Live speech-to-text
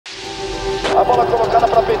bola colocada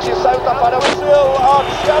para Petit, sai o Tafarel, Brazil are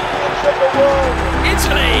champions of the world.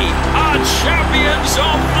 Italy are champions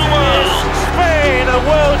of the world. Spain are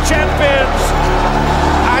world champions.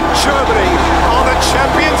 And Germany are the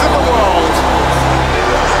champions of the world.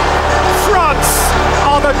 France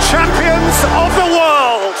are the champions of the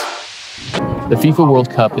world. The FIFA World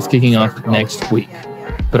Cup is kicking off next week.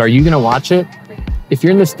 But are you going to watch it? If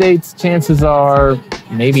you're in the States, chances are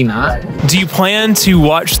maybe not. Do you plan to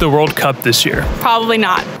watch the World Cup this year? Probably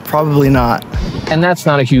not. Probably not. And that's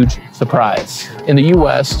not a huge surprise. In the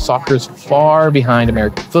US, soccer is far behind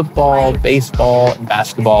American football, baseball, and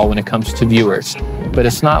basketball when it comes to viewers. But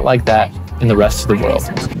it's not like that in the rest of the world.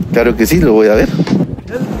 Claro que sí, lo voy a ver.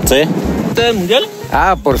 Sí. ¿Usted mundial?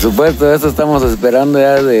 Ah, por supuesto, eso estamos esperando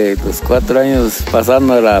ya de los 4 años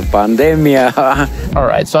pasando la pandemia. All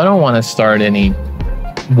right, so I don't want to start any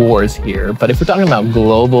wars here, but if we're talking about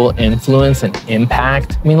global influence and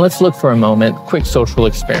impact, I mean, let's look for a moment, quick social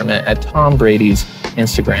experiment at Tom Brady's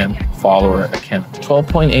Instagram follower account,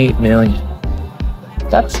 12.8 million.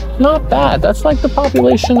 That's not bad. That's like the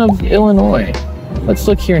population of Illinois. Let's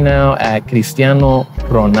look here now at Cristiano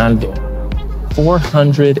Ronaldo,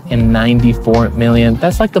 494 million.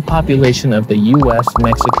 That's like the population of the US,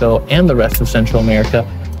 Mexico, and the rest of Central America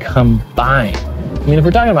combined. I mean, if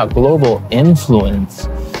we're talking about global influence,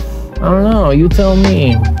 I don't know, you tell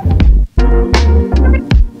me.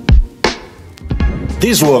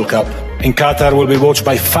 This World Cup in Qatar will be watched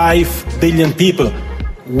by 5 billion people,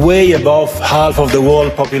 way above half of the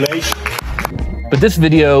world population. But this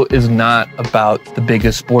video is not about the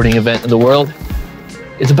biggest sporting event in the world.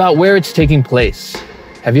 It's about where it's taking place.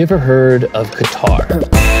 Have you ever heard of Qatar?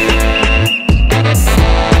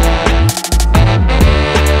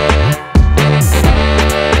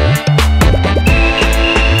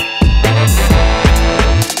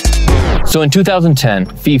 So in 2010,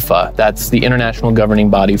 FIFA, that's the international governing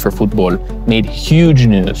body for football, made huge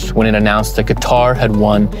news when it announced that Qatar had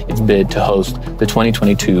won its bid to host the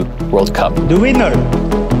 2022 World Cup. The winner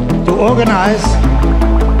to organize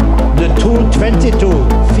the 2022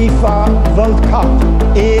 FIFA World Cup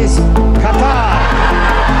is Qatar.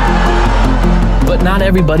 But not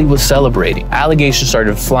everybody was celebrating. Allegations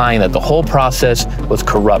started flying that the whole process was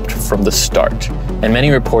corrupt from the start. And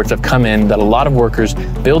many reports have come in that a lot of workers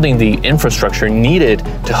building the infrastructure needed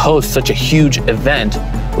to host such a huge event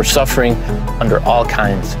were suffering under all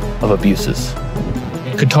kinds of abuses.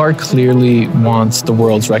 Qatar clearly wants the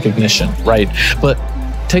world's recognition, right? But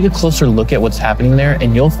take a closer look at what's happening there,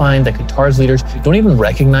 and you'll find that Qatar's leaders don't even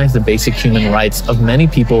recognize the basic human rights of many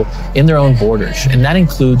people in their own borders, and that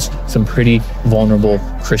includes some pretty vulnerable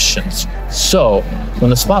Christians. So, when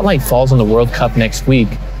the spotlight falls on the World Cup next week,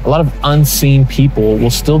 a lot of unseen people will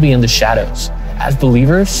still be in the shadows. As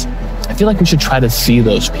believers, I feel like we should try to see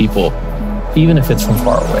those people, even if it's from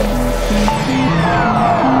far away.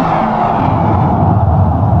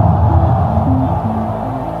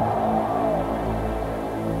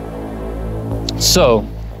 So,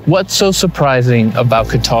 what's so surprising about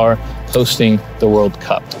Qatar hosting the World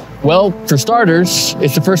Cup? Well, for starters,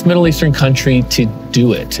 it's the first Middle Eastern country to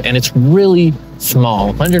do it, and it's really small,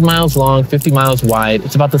 100 miles long, 50 miles wide.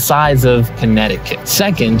 It's about the size of Connecticut.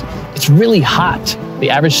 Second, it's really hot. The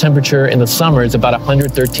average temperature in the summer is about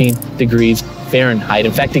 113 degrees Fahrenheit.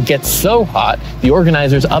 In fact, it gets so hot, the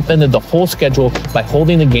organizers upended the whole schedule by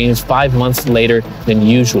holding the games 5 months later than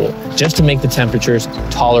usual, just to make the temperatures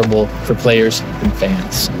tolerable for players and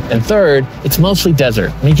fans. And third, it's mostly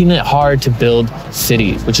desert, making it hard to build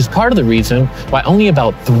cities, which is part of the reason why only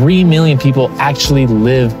about 3 million people actually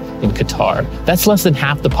live in Qatar. That's less than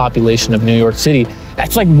half the population of New York City.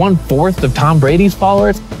 That's like 1/4 of Tom Brady's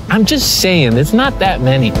followers. I'm just saying, it's not that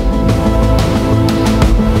many.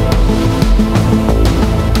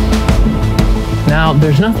 Now,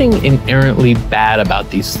 there's nothing inherently bad about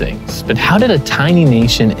these things, but how did a tiny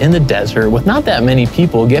nation in the desert with not that many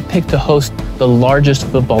people get picked to host the largest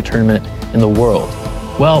football tournament in the world?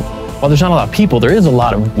 Well, while there's not a lot of people, there is a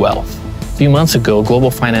lot of wealth. A few months ago,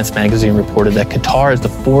 Global Finance magazine reported that Qatar is the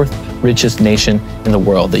 4th richest nation in the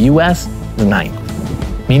world. The US, the 9th.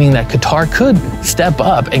 Meaning that Qatar could step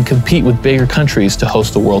up and compete with bigger countries to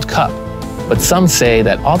host the World Cup. But some say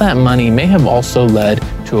that all that money may have also led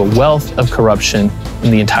to a wealth of corruption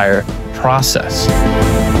in the entire process.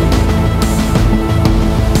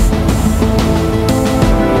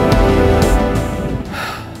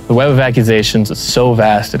 The web of accusations is so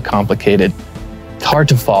vast and complicated, it's hard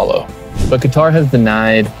to follow. But Qatar has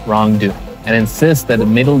denied wrongdoing and insists that the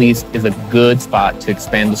Middle East is a good spot to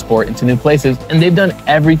expand the sport into new places, and they've done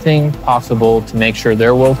everything possible to make sure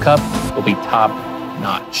their World Cup will be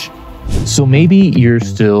top-notch. So maybe you're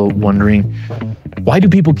still wondering, why do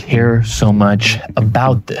people care so much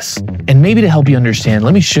about this? And maybe to help you understand,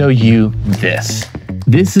 let me show you this.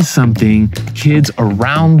 This is something kids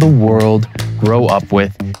around the world grow up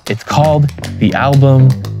with. It's called the album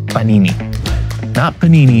Panini. Not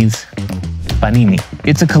Paninis, Panini.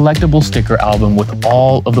 It's a collectible sticker album with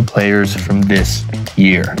all of the players from this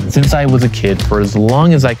year. Since I was a kid, for as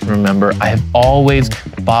long as I can remember, I have always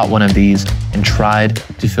bought one of these and tried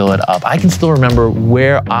to fill it up. I can still remember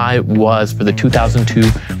where I was for the 2002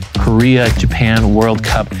 Korea-Japan World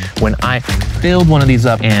Cup when I filled one of these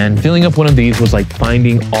up, and filling up one of these was like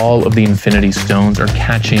finding all of the Infinity Stones or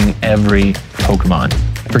catching every Pokemon.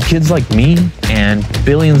 For kids like me and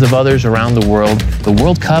billions of others around the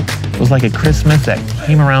World Cup was like a Christmas that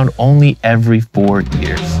came around only every 4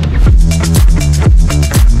 years.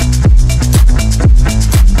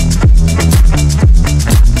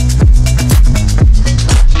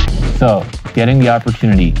 So, getting the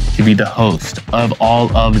opportunity to be the host of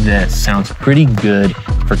all of this sounds pretty good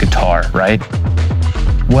for Qatar, right?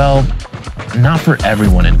 Well, not for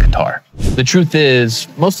everyone in Qatar. The truth is,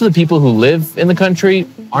 most of the people who live in the country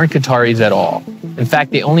aren't Qataris at all. In fact,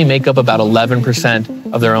 they only make up about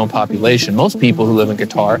 11% of their own population. Most people who live in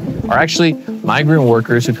Qatar are actually migrant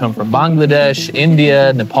workers who come from Bangladesh,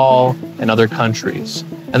 India, Nepal, and other countries.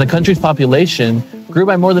 And the country's population grew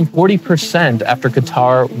by more than 40% after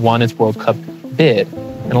Qatar won its World Cup bid.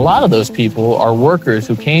 And a lot of those people are workers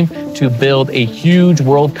who came to build a huge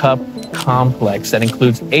World Cup complex that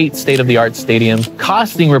includes 8 state-of-the-art stadiums,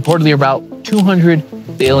 costing reportedly about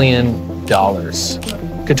 $200 billion.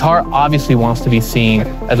 Qatar obviously wants to be seen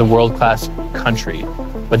as a world-class country,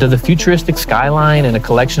 but does a futuristic skyline and a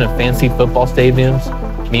collection of fancy football stadiums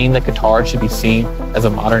mean that Qatar should be seen as a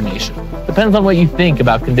modern nation? Depends on what you think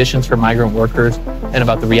about conditions for migrant workers and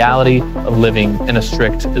about the reality of living in a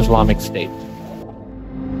strict Islamic state.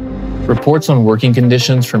 Reports on working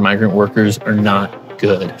conditions for migrant workers are not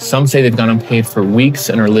good. Some say they've gone unpaid for weeks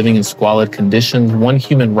and are living in squalid conditions. One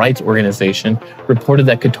human rights organization reported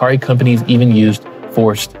that Qatari companies even used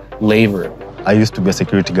forced labor. I used to be a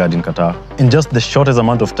security guard in Qatar. In just the shortest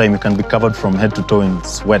amount of time, you can be covered from head to toe in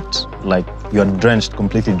sweat, like you're drenched,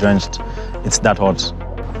 completely drenched. It's that hot.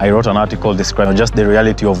 I wrote an article describing just the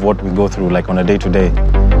reality of what we go through, like on a day-to-day.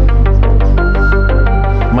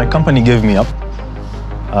 My company gave me up.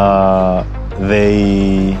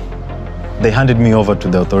 They handed me over to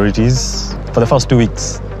the authorities. For the first 2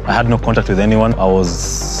 weeks, I had no contact with anyone. I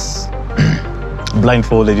was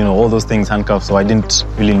blindfolded, all those things, handcuffed, so I didn't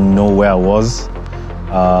really know where I was.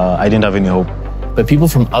 I didn't have any hope. But people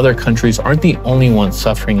from other countries aren't the only ones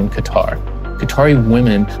suffering in Qatar. Qatari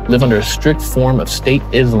women live under a strict form of state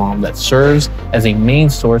Islam that serves as a main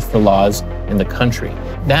source for laws in the country.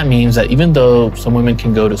 That means that even though some women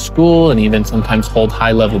can go to school and even sometimes hold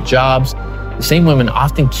high-level jobs, the same women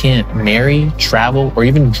often can't marry, travel, or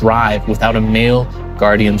even drive without a male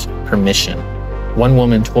guardian's permission. One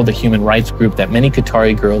woman told the human rights group that many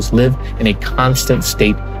Qatari girls live in a constant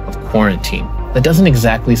state of quarantine. That doesn't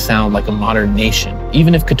exactly sound like a modern nation,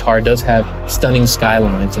 even if Qatar does have stunning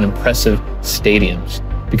skylines and impressive stadiums.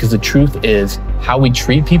 Because the truth is, how we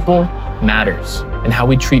treat people matters, and how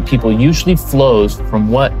we treat people usually flows from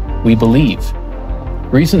what we believe.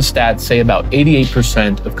 Recent stats say about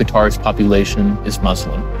 88% of Qatar's population is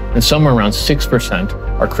Muslim, and somewhere around 6%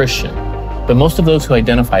 are Christian. But most of those who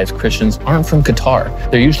identify as Christians aren't from Qatar.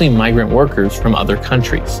 They're usually migrant workers from other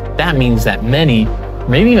countries. That means that many,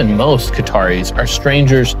 maybe even most Qataris are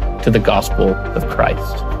strangers to the gospel of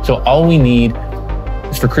Christ. So all we need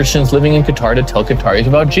is for Christians living in Qatar to tell Qataris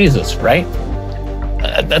about Jesus, right?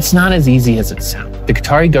 That's not as easy as it sounds. The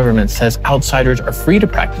Qatari government says outsiders are free to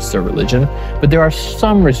practice their religion, but there are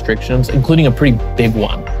some restrictions, including a pretty big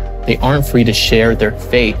one. They aren't free to share their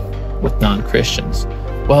faith with non-Christians.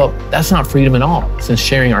 Well, that's not freedom at all, since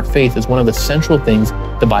sharing our faith is one of the central things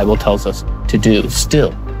the Bible tells us to do.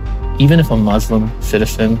 Still, even if a Muslim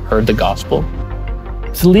citizen heard the gospel,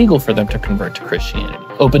 it's illegal for them to convert to Christianity.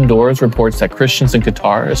 Open Doors reports that Christians in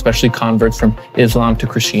Qatar, especially converts from Islam to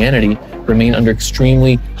Christianity, remain under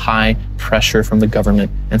extremely high pressure from the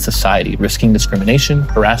government and society, risking discrimination,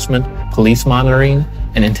 harassment, police monitoring,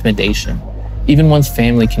 and intimidation. Even one's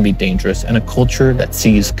family can be dangerous, and a culture that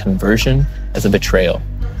sees conversion as a betrayal.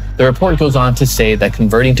 The report goes on to say that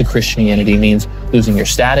converting to Christianity means losing your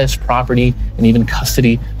status, property, and even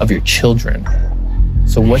custody of your children.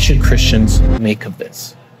 So what should Christians make of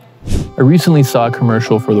this? I recently saw a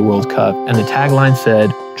commercial for the World Cup, and the tagline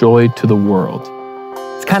said, "Joy to the world."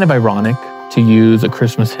 It's kind of ironic to use a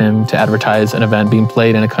Christmas hymn to advertise an event being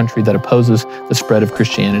played in a country that opposes the spread of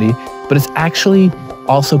Christianity, but it's actually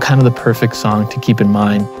also kind of the perfect song to keep in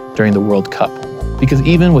mind during the World Cup. Because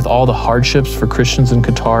even with all the hardships for Christians in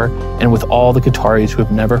Qatar, and with all the Qataris who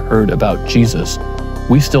have never heard about Jesus,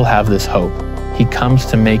 we still have this hope. He comes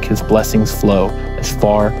to make his blessings flow as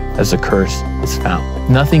far as the curse is found.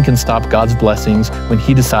 Nothing can stop God's blessings when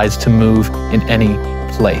he decides to move in any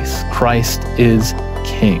place. Christ is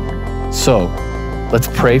King. So, let's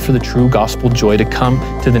pray for the true gospel joy to come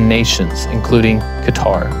to the nations, including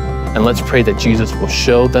Qatar. And let's pray that Jesus will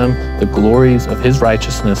show them the glories of his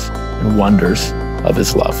righteousness and wonders of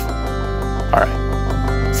his love. All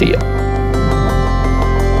right, see ya.